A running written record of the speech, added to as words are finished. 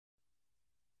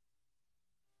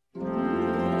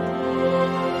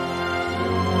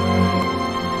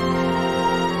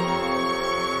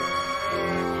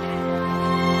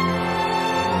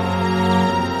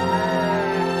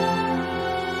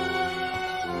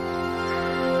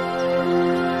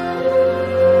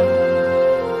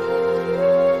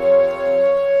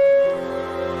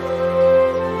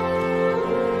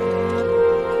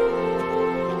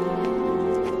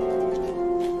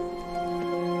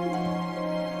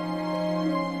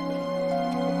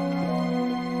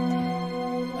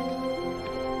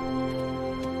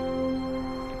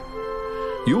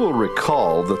You will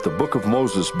recall that the book of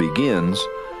Moses begins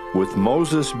with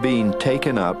Moses being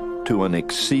taken up to an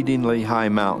exceedingly high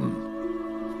mountain.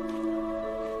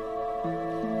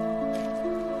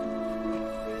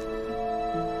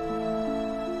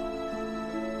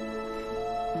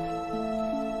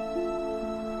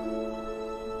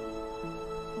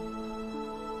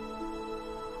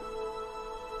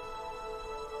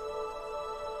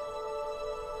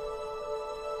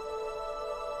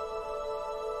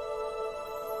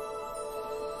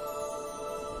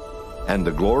 And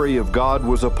the glory of God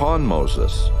was upon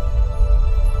Moses.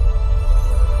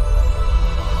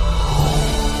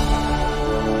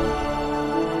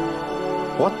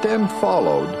 What then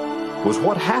followed was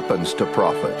what happens to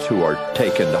prophets who are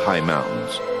taken to high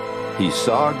mountains. He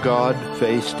saw God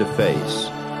face to face,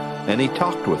 and he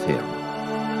talked with him.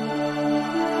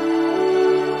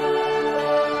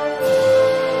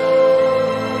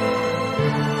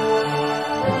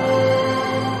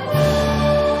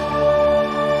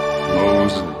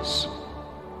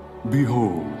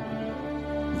 Behold,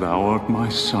 thou art my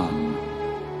son.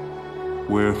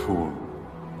 Wherefore,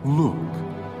 look,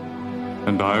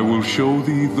 and I will show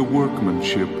thee the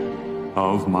workmanship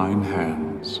of mine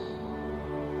hands.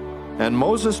 And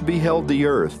Moses beheld the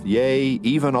earth, yea,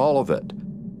 even all of it.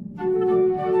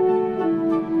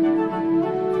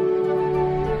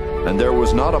 And there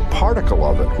was not a particle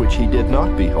of it which he did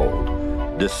not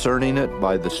behold, discerning it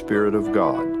by the Spirit of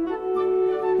God.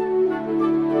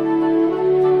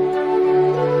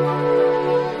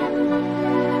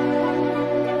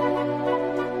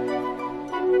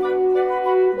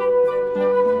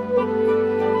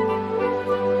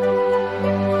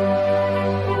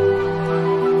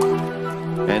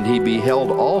 And he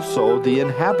beheld also the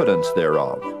inhabitants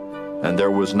thereof, and there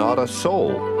was not a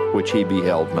soul which he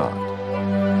beheld not.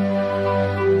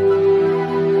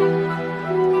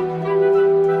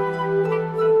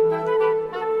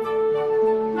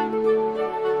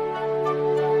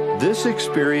 This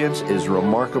experience is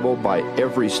remarkable by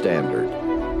every standard.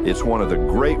 It's one of the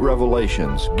great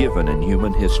revelations given in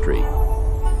human history.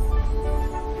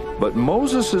 But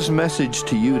Moses' message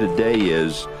to you today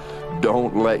is,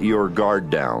 don't let your guard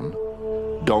down.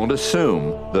 Don't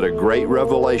assume that a great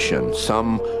revelation,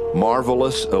 some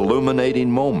marvelous illuminating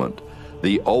moment,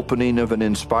 the opening of an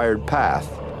inspired path,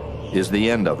 is the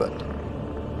end of it.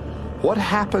 What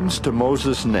happens to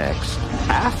Moses next,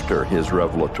 after his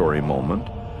revelatory moment,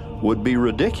 would be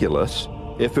ridiculous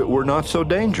if it were not so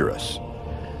dangerous,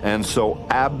 and so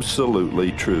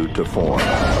absolutely true to form.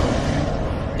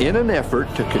 In an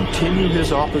effort to continue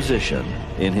his opposition,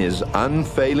 in his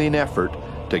unfailing effort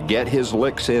to get his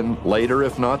licks in later,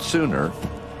 if not sooner,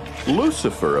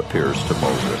 Lucifer appears to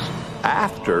Moses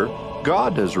after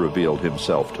God has revealed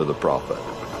himself to the prophet,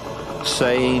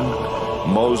 saying,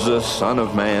 Moses, son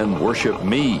of man, worship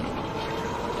me.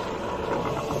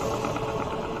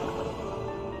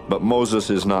 But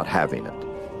Moses is not having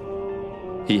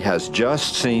it. He has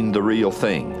just seen the real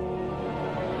thing.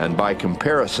 And by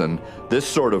comparison, this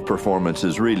sort of performance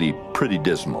is really pretty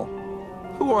dismal.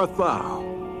 Who art thou?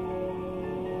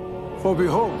 For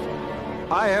behold,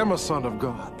 I am a son of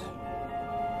God.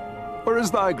 Where is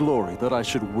thy glory that I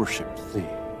should worship thee?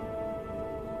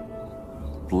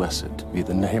 Blessed be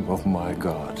the name of my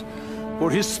God,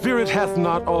 for his spirit hath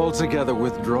not altogether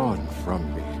withdrawn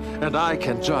from me, and I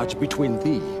can judge between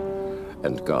thee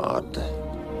and God.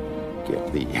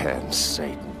 Get thee hence,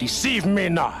 Satan, deceive me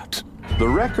not. The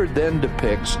record then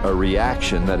depicts a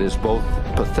reaction that is both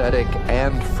pathetic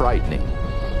and frightening.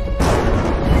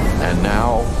 And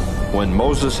now, when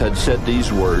Moses had said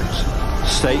these words,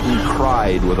 Satan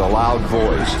cried with a loud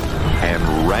voice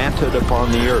and ranted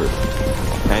upon the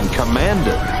earth and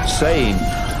commanded, saying,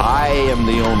 I am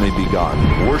the only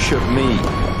begotten, worship me.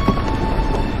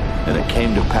 And it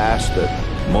came to pass that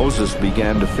Moses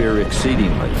began to fear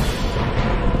exceedingly.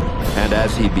 And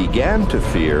as he began to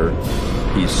fear,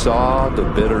 he saw the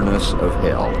bitterness of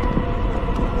hell.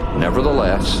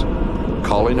 Nevertheless,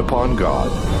 calling upon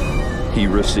God, he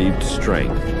received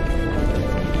strength.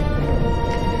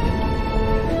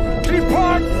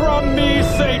 Depart from me,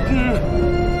 Satan!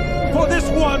 For this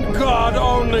one God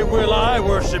only will I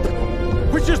worship,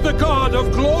 which is the God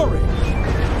of glory.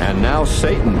 And now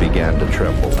Satan began to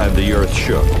tremble, and the earth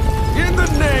shook. In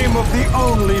the name of the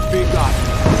only begotten,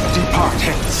 depart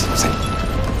hence, Satan.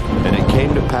 And it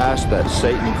came to pass that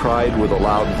Satan cried with a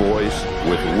loud voice,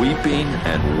 with weeping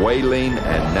and wailing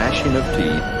and gnashing of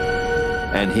teeth,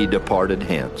 and he departed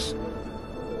hence.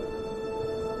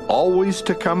 Always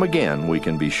to come again, we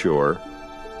can be sure,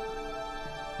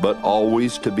 but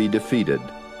always to be defeated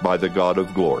by the God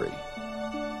of glory.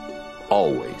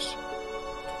 Always.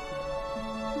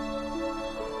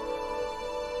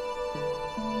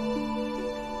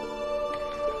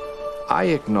 I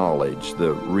acknowledge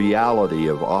the reality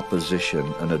of opposition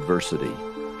and adversity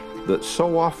that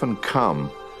so often come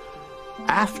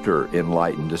after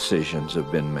enlightened decisions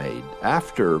have been made,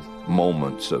 after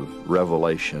moments of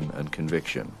revelation and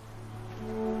conviction.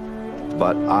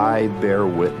 But I bear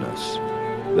witness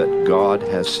that God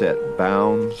has set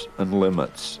bounds and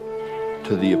limits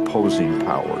to the opposing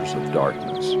powers of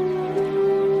darkness.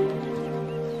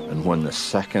 And when the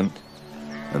second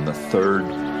and the third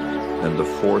and the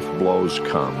fourth blows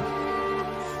come,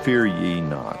 fear ye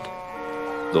not.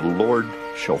 The Lord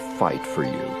shall fight for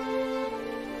you.